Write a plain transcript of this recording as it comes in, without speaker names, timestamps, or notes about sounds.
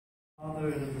Father,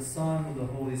 and of the Son, and of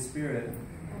the Holy Spirit.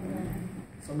 Amen.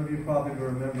 Some of you probably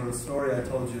remember a story I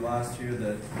told you last year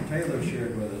that Taylor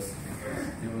shared with us.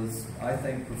 It was, I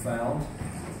think, profound.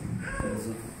 It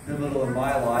was pivotal in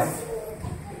my life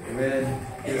when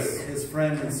his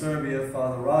friend in Serbia,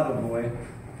 Father Radovoy,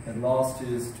 had lost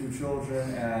his 2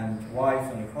 children and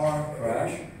wife in a car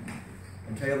crash.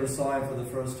 And Taylor saw him for the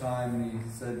first time, and he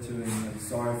said to him, "I'm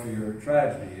sorry for your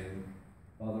tragedy." And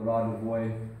Father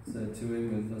Radovoy said to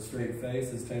him with a straight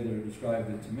face, as Taylor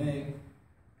described it to me,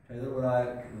 "Taylor, what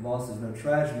I lost is no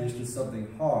tragedy, it's just something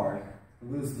hard. To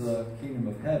lose the kingdom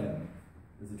of heaven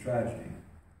is a tragedy."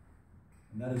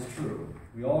 And that is true.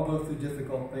 We all go through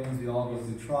difficult things, we all go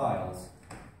through trials.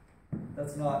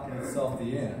 That's not in itself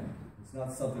the end. It's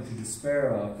not something to despair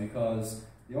of, because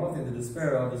the only thing to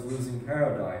despair of is losing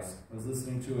paradise. I was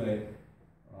listening to a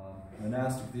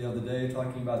monastic the other day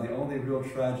talking about the only real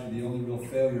tragedy, the only real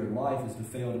failure in life is to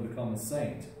fail to become a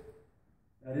saint.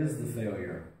 That is the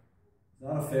failure. It's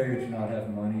not a failure to not have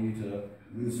money, to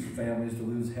lose families, to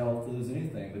lose health, to lose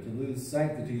anything, but to lose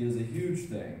sanctity is a huge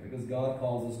thing, because God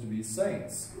calls us to be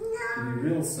saints, to be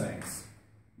real saints.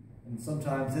 And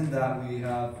sometimes in that we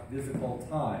have difficult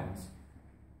times.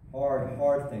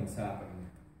 Hard things happen.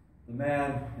 The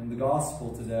man in the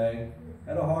gospel today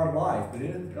had a hard life, but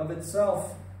in and of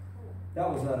itself, that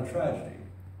was not a tragedy.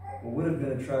 What would have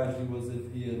been a tragedy was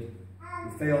if he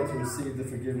had failed to receive the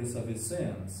forgiveness of his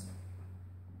sins.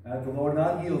 Had the Lord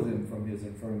not healed him from his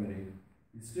infirmity,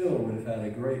 he still would have had a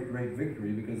great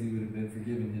victory, because he would have been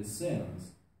forgiven his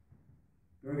sins.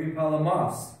 Gregory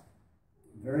Palamas,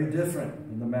 very different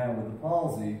than the man with the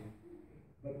palsy,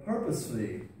 but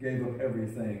purposely gave up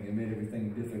everything and made everything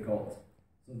difficult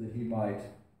so that he might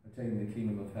attain the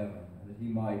kingdom of heaven, and that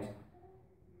he might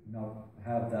not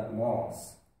have that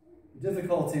loss. The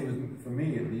difficulty for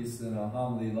me, at least in a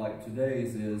homily like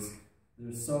today's, is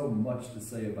there's so much to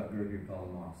say about Gregory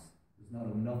Palamas. There's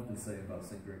not enough to say about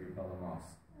St. Gregory Palamas.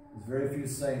 There's very few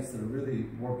saints that are really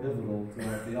more pivotal to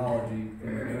our theology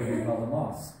than Gregory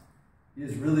Palamas. He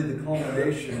is really the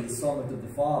culmination, the summit of the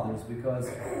Fathers, because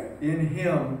in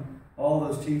him all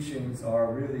those teachings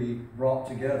are really brought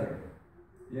together.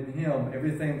 In him,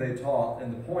 everything they taught,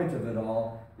 and the point of it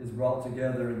all, is brought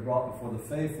together and brought before the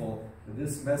faithful. That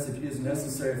this message is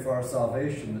necessary for our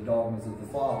salvation, the dogmas of the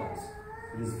Fathers.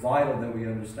 It is vital that we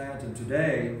understand it.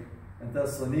 Today, in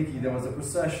Thessaloniki, there was a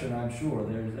procession, I'm sure,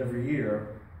 there's every year,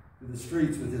 through the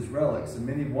streets with his relics, and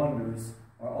many wonders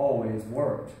are always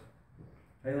worked.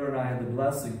 Taylor and I had the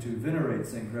blessing to venerate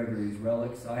St. Gregory's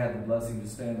relics. I had the blessing to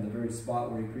stand in the very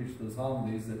spot where he preached those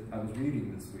homilies that I was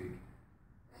reading this week.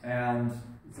 And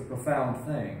it's a profound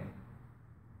thing.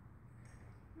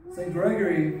 St.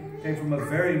 Gregory came from a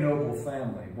very noble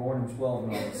family, born in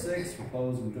 1296,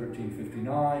 proposed in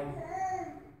 1359.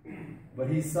 But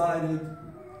he decided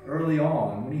early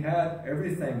on, when he had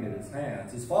everything in his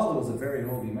hands. His father was a very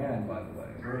holy man, by the way,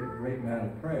 a very great man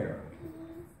of prayer.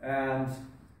 And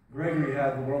Gregory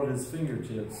had the world at his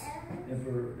fingertips.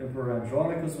 Emperor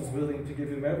Andronicus was willing to give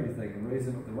him everything and raise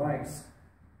him up the ranks.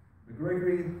 But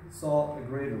Gregory sought a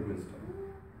greater wisdom.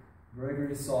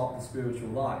 Gregory sought the spiritual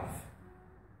life.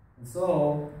 And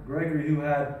so, Gregory, who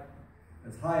had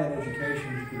as high an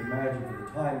education as you could imagine for the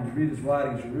time, when you read his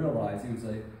writings, you realize he was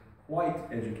a quite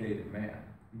educated man.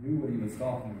 He knew what he was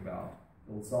talking about,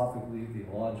 philosophically,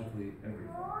 theologically, everything.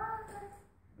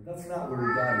 But that's not where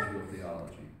he got his real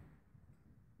theology.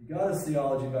 He got his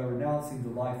theology by renouncing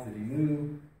the life that he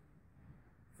knew,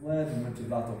 fled and went to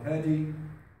Vatopedi,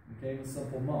 became a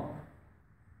simple monk,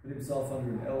 put himself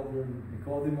under an elder,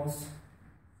 Nicodemus.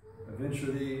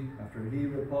 Eventually, after he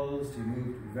reposed, he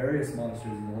moved to various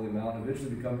monasteries in the Holy Mountain,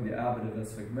 eventually becoming the abbot of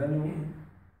Esphegmenu.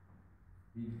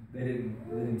 They didn't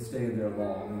let him stay there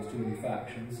long. There was too many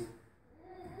factions.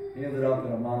 He ended up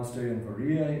in a monastery in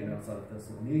Varia, outside of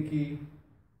Thessaloniki.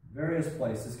 Various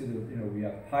places. We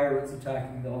have pirates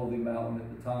attacking the Holy Mountain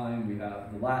at the time. We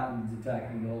have the Latins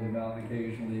attacking the Holy Mountain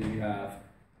occasionally. We have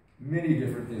many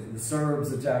different things. The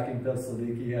Serbs attacking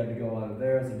Thessaloniki. He had to go out of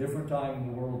there. It's a different time in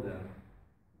the world then.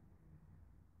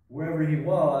 Wherever he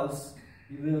was,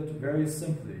 he lived very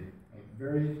simply, a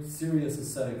very serious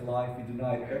ascetic life. He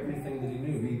denied everything that he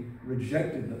knew. He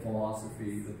rejected the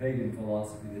philosophy, the pagan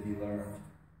philosophy that he learned.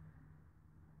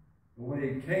 But when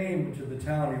he came to the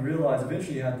town, he realized,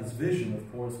 eventually he had this vision,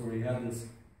 of course, where he had this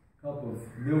cup of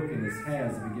milk in his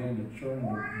hands and began to churn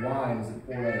the wine as it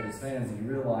poured out of his hands, and he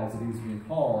realized that he was being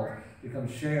called to come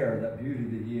share that beauty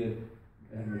that he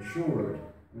had matured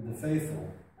with the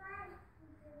faithful.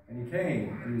 And he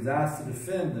came, and he was asked to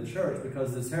defend the church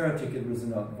because this heretic had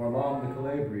risen up, Varlam the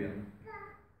Calabrian,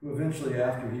 who eventually,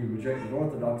 after he rejected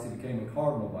orthodoxy, became a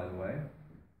cardinal, by the way.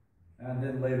 and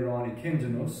then later on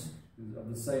Ekingenos, who's of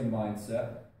the same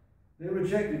mindset, they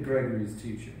rejected Gregory's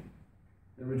teaching.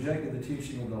 They rejected the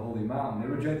teaching of the Holy Mountain. They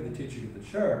rejected the teaching of the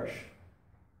church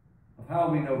of how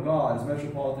we know God. As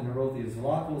Metropolitan Herotheus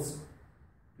Lacos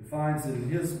defines it in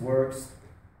his works,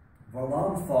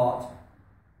 Varlam thought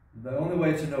the only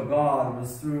way to know God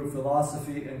was through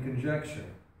philosophy and conjecture.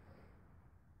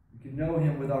 We can know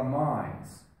him with our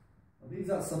minds. Well, leaves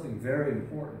out something very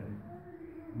important.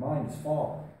 The mind is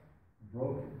fallen,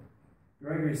 broken.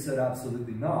 Gregory said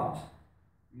absolutely not.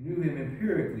 We knew him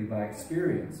empirically by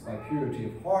experience, by purity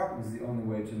of heart was the only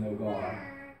way to know God.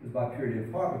 It was by purity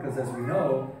of heart, because as we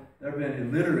know, there have been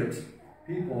illiterate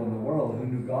people in the world who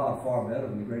knew God far better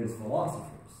than the greatest philosophers.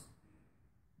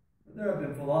 But there have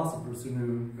been philosophers who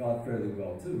knew God fairly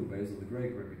well too. Basil the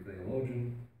Great, Gregory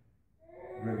theologian,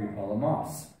 Gregory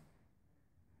Palamas.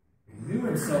 He knew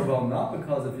him so well not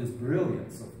because of his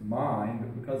brilliance of mind,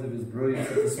 but because of his brilliance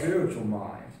of the spiritual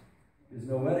mind, his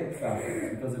noetic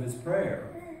faculty, because of his prayer.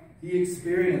 He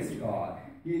experienced God.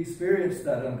 He experienced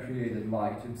that uncreated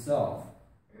light himself.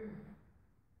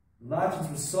 The Latins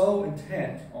were so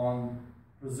intent on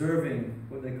preserving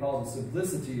what they call the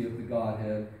simplicity of the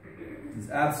Godhead, his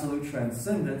absolute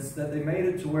transcendence, that they made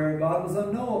it to where God was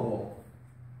unknowable,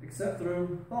 except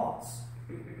through thoughts.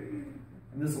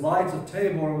 And this light of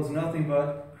Tabor was nothing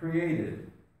but created,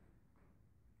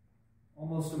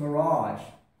 almost a mirage,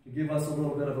 to give us a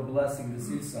little bit of a blessing to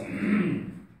see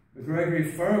something. But Gregory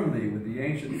firmly, with the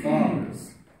ancient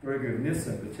fathers, Gregory of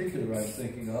Nyssa in particular I was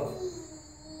thinking of,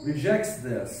 rejects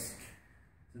this.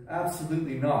 Said,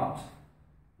 absolutely not.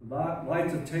 The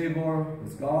light of Tabor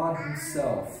was God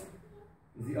himself.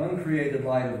 It was the uncreated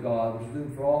light of God, which has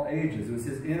been for all ages. It was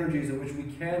his energies in which we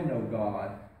can know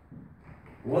God.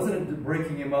 It wasn't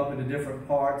breaking him up into different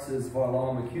parts, as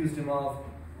Varlam accused him of.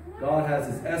 God has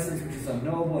his essence, which is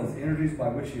unknowable, and his energies by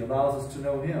which he allows us to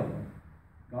know him.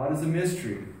 God is a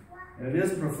mystery, and it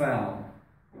is profound.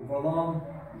 Varlam,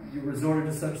 you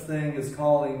resorted to such thing as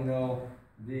calling,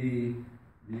 the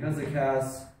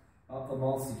Hezekiahs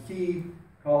ophthalmologiki,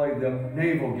 calling them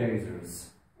navel gazers.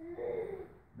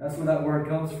 That's where that word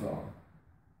comes from,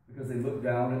 because they looked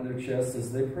down at their chests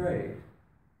as they prayed.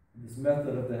 This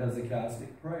method of the hesychastic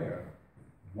prayer.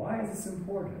 Why is this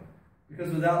important?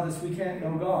 Because without this, we can't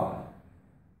know God.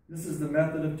 This is the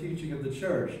method of teaching of the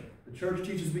church. The church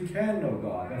teaches we can know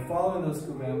God by following those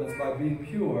commandments, by being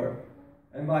pure,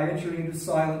 and by entering into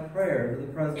silent prayer to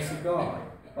the presence of God,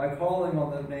 by calling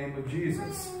on the name of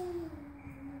Jesus.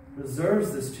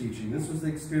 Preserves this teaching. This was the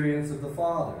experience of the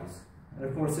fathers. And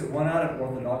of course, it won out in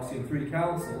Orthodoxy in 3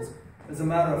 councils. As a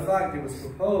matter of fact, it was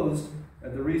proposed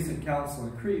at the recent council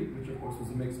in Crete, which of course was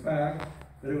a mixed bag,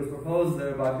 but it was proposed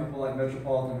there by people like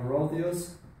Metropolitan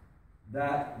Herotheus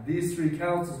that these 3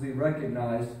 councils be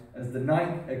recognized as the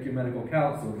 9th ecumenical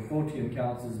council, the Photian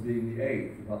councils being the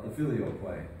 8th, about the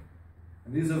filioque.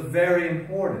 And these are very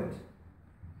important.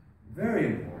 Very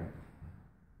important.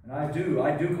 And I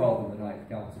do call them the 9th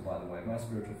council, by the way. My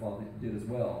spiritual father did as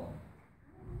well.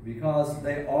 Because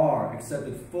they are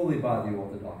accepted fully by the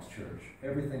Orthodox Church.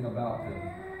 Everything about them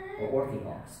are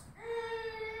Orthodox.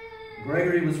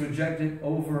 Gregory was rejected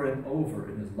over and over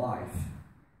in his life.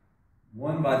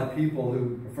 One by the people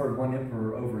who preferred one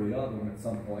emperor over the other at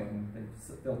some point, and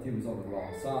they felt he was on the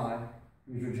wrong side.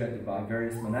 He was rejected by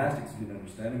various monastics, if you can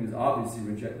understand. He was obviously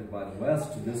rejected by the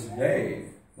West to this day,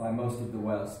 by most of the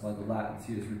West, by the Latins.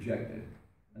 He is rejected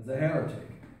as a heretic.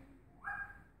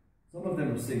 Some of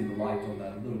them are seeing the light on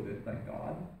that a little bit, thank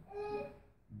God.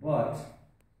 But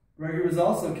Gregory was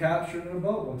also captured in a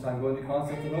boat one time going to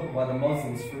Constantinople by the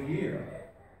Muslims for a year.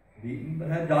 Beaten, but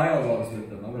had dialogues with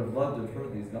them. I would have loved to have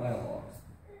heard these dialogues.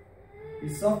 He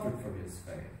suffered for his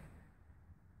faith.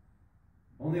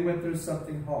 Only went through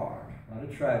something hard, not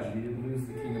a tragedy, to lose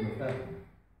the kingdom of heaven.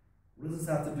 What does this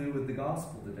have to do with the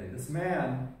gospel today? This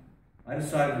man, I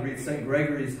decided to read St.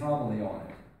 Gregory's homily on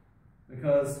it,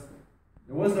 because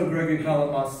there was no Gregory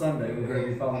Palamas Sunday when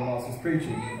Gregory Palamas was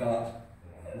preaching about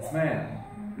this man.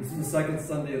 This is the second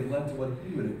Sunday of Lent to what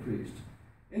he would have preached.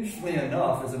 Interestingly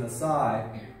enough, as an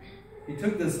aside, he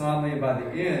took this homily and by the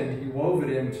end, he wove it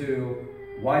into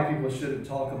why people shouldn't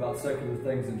talk about secular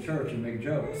things in church and make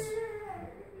jokes.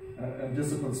 And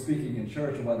disciplined speaking in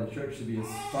church, and why the church should be a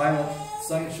silent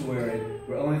sanctuary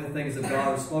where only the things of God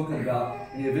are spoken about.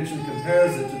 And he eventually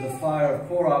compares it to the fire of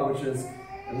Korah, which is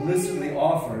illicitly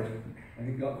offered.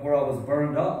 And Korah was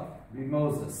burned up. Read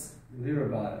Moses. You'll hear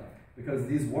about it. Because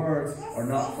these words are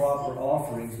not proper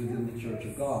offerings within the church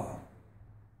of God.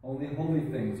 Only holy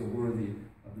things are worthy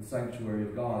of the sanctuary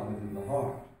of God within the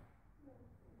heart.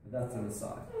 But that's an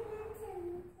aside.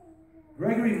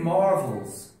 Gregory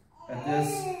marvels at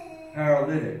this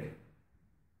paralytic.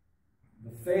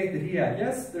 The faith that he had.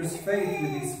 Yes, there's faith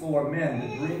with these four men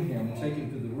that bring him and take him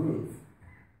to the roof.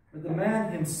 But the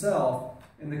man himself,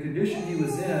 in the condition he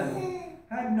was in,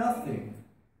 had nothing.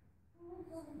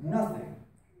 Nothing.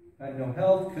 Had no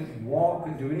health, couldn't walk,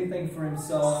 couldn't do anything for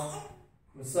himself,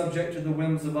 was subject to the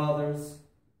whims of others.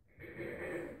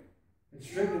 Had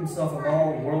stripped himself of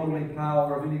all worldly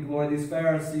power, of any glory. These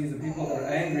Pharisees, the people that are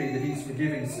angry that he's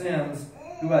forgiving sins,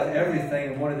 who had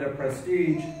everything and wanted their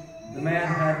prestige, the man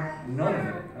had none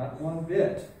of it, not one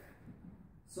bit.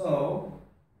 So,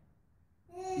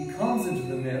 he comes into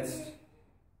the midst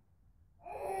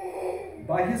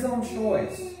by his own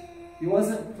choice. He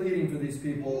wasn't pleading for these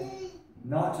people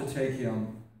not to take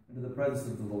him into the presence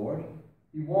of the Lord.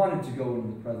 He wanted to go into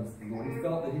the presence of the Lord. He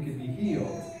felt that he could be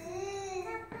healed.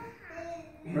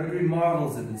 Gregory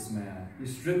marvels at this man. He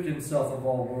stripped himself of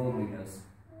all worldliness.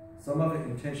 Some of it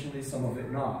intentionally, some of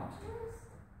it not.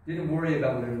 Didn't worry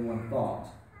about what everyone thought.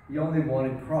 He only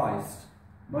wanted Christ,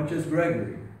 much as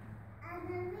Gregory.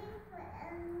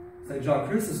 St. John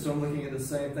Chrysostom, looking at the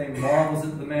same thing, marvels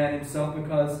at the man himself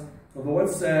because the Lord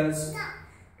says,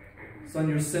 "Son,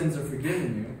 your sins are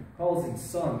forgiven you." Calls him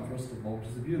son, first of all, which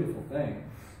is a beautiful thing.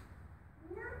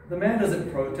 The man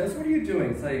doesn't protest. What are you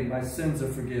doing saying, "My sins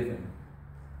are forgiven"?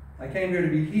 I came here to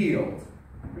be healed.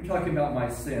 We're talking about my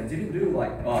sins. He didn't do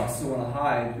like us who want to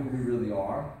hide who we really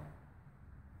are.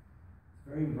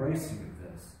 Very embracing of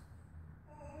this.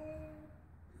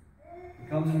 He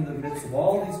comes into the midst of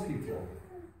all these people,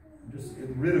 just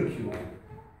in ridicule,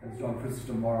 as John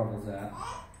Chrysostom marvels at.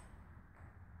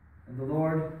 And the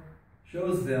Lord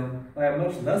shows them by a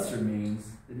much lesser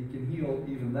means that he can heal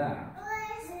even that.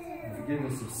 The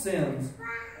forgiveness of sins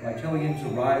by telling him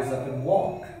to rise up and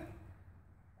walk.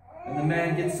 And the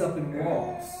man gets up and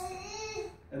walks.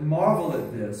 And marvel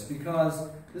at this, because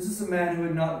this is a man who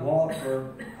had not walked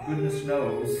for goodness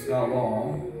knows how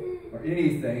long, or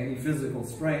anything, any physical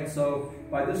strength. So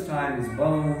by this time his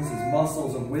bones, his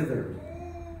muscles are withered.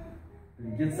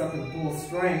 And he gets up in full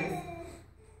strength,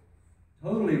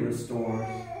 totally restored,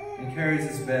 and carries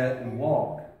his bed and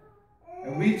walk.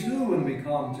 And we too, when we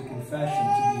come to confession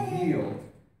to be healed,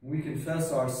 when we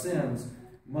confess our sins,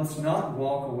 must not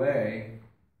walk away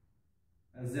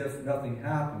as if nothing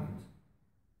happened.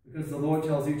 Because the Lord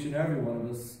tells each and every one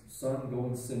of us, "Son, go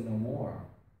and sin no more."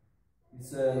 He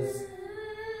says,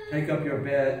 "Take up your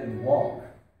bed and walk,"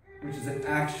 which is an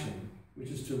action, which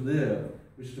is to live,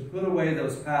 which is to put away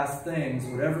those past things,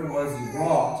 whatever it was you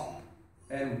brought,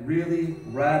 and really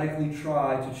radically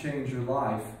try to change your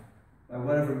life by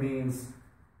whatever means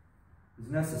is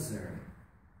necessary.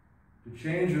 To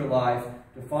change your life,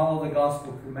 to follow the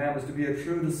gospel commandments, to be a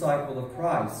true disciple of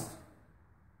Christ.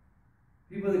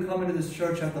 People that come into this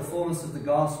church have the fullness of the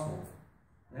gospel.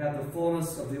 They have the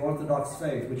fullness of the Orthodox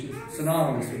faith, which is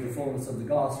synonymous with the fullness of the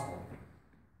gospel.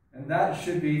 And that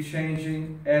should be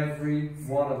changing every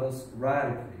one of us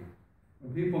radically.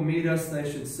 When people meet us, they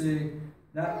should see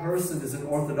that person is an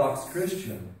Orthodox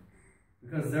Christian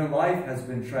because their life has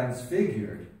been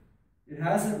transfigured. It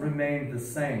hasn't remained the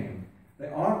same. They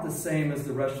aren't the same as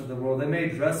the rest of the world. They may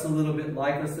dress a little bit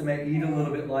like us. They may eat a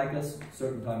little bit like us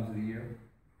certain times of the year.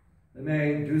 They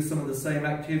may do some of the same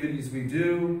activities we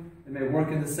do. They may work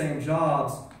in the same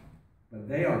jobs, but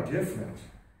they are different.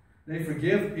 They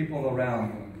forgive people around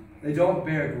them. They don't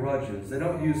bear grudges. They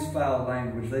don't use foul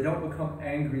language. They don't become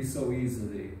angry so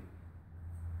easily.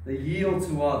 They yield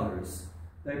to others.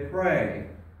 They pray.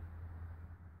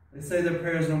 They say their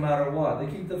prayers no matter what. They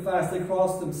keep the fast. They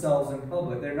cross themselves in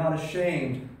public. They're not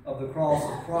ashamed of the cross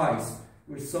of Christ,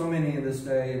 which so many in this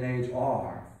day and age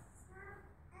are.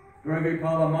 Gregory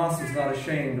Palamas is not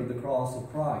ashamed of the cross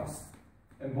of Christ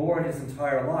and bore it his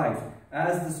entire life,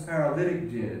 as this paralytic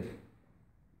did.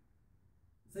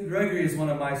 St. Gregory is one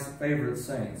of my favorite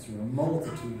saints for a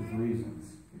multitude of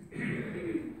reasons.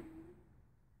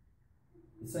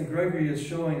 St. Gregory is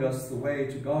showing us the way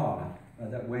to God,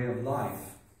 that way of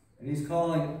life. And he's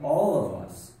calling all of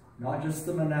us, not just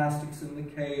the monastics in the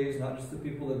caves, not just the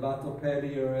people at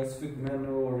Vatopedi or Esfigmeno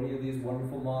or any of these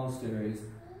wonderful monasteries.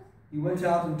 He went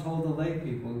out and told the lay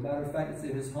people, as a matter of fact, it's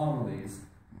in his homilies,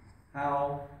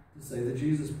 how to say the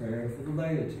Jesus prayer for the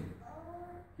laity.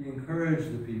 He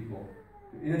encouraged the people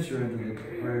to enter into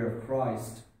the prayer of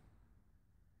Christ.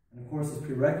 And of course, the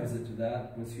prerequisite to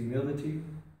that was humility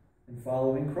and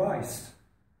following Christ.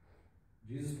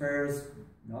 Jesus prayer is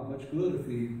not much good if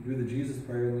we do the Jesus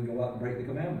prayer and then go out and break the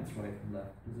commandments right and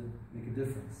left. Does it make a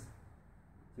difference?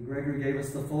 So Gregory gave us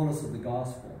the fullness of the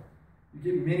gospel. You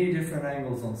get many different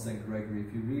angles on St. Gregory.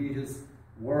 If you read his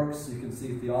works, you can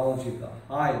see theology at the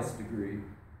highest degree,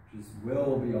 which is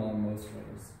well beyond most of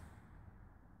us.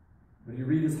 When you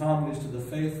read his homilies to the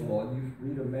faithful, and you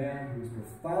read a man who is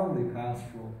profoundly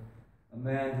pastoral, a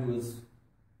man who is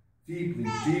deeply,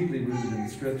 deeply rooted in the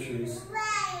Scriptures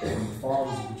and the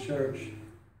fathers of the church.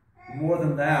 More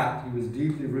than that, he was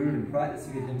deeply rooted in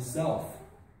practicing it himself.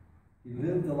 He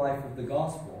lived the life of the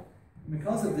gospel. And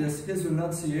because of this, his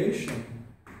renunciation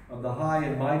of the high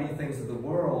and mighty things of the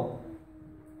world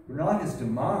were not his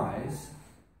demise.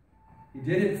 He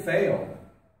didn't fail.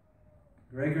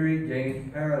 Gregory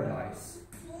gained paradise.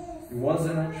 It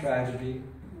wasn't a tragedy,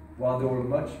 while there were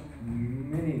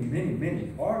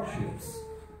many hardships.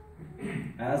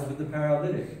 As with the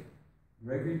paralytic,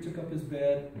 Gregory took up his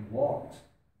bed and walked.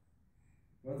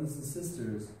 Brothers and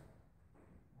sisters,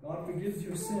 God forgives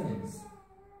your sins.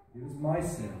 He was my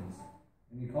sins.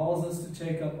 And he calls us to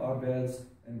take up our beds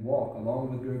and walk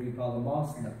along with Gregory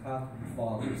Palamas in the path of the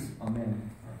fathers.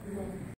 Amen.